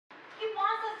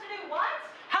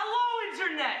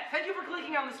thank you for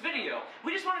clicking on this video.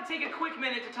 We just want to take a quick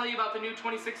minute to tell you about the new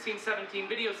 2016-17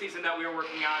 video season that we are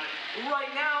working on right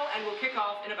now, and we'll kick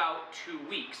off in about 2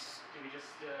 weeks. Do we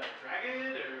just drag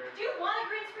it, or...? Do you want a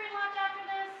green screen left after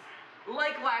this?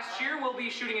 Like last year, we'll be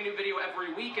shooting a new video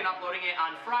every week and uploading it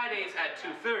on Fridays at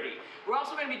 2:30. We're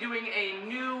also going to be doing a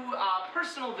new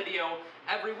personal video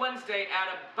every Wednesday at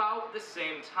about the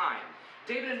same time.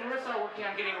 David and Marissa are working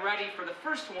on getting ready for the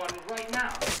first one right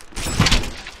now.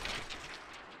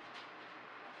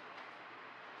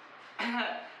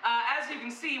 As you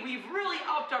can see, we've really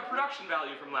upped our production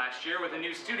value from last year with a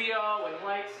new studio and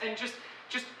lights and just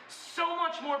so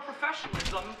much more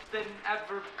professionalism than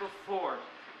ever before.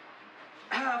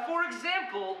 For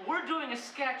example, we're doing a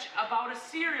sketch about a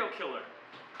serial killer.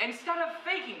 Instead of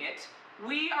faking it,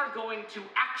 we are going to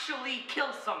actually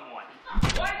kill someone.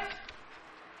 What?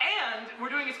 And we're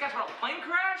doing a sketch about a plane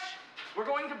crash. We're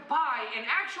going to buy an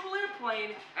actual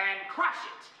airplane and crash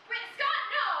it. Wait, Scott,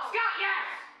 no! Scott, yes!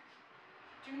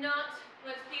 Do not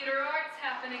let theater arts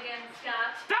happen again,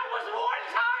 Scott. That was one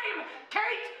time!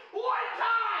 Kate, one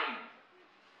time!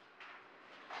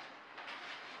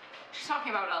 She's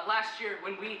talking about last year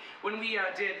when we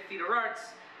did theater arts.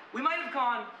 We might have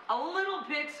gone a little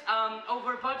bit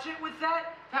over budget with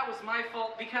that. That was my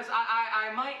fault because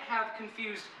I might have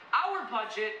confused our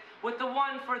budget with the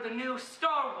one for the new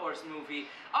Star Wars movie.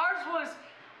 Ours was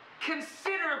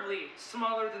considerably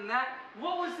smaller than that.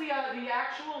 What was the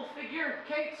actual figure,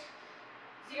 Kate?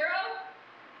 0?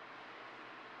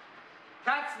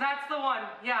 That's the one.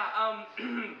 Yeah.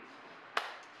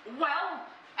 Well,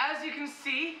 as you can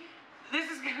see, this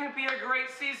is going to be a great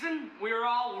season. We're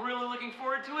all really looking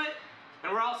forward to it,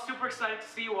 and we're all super excited to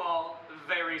see you all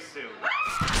very soon.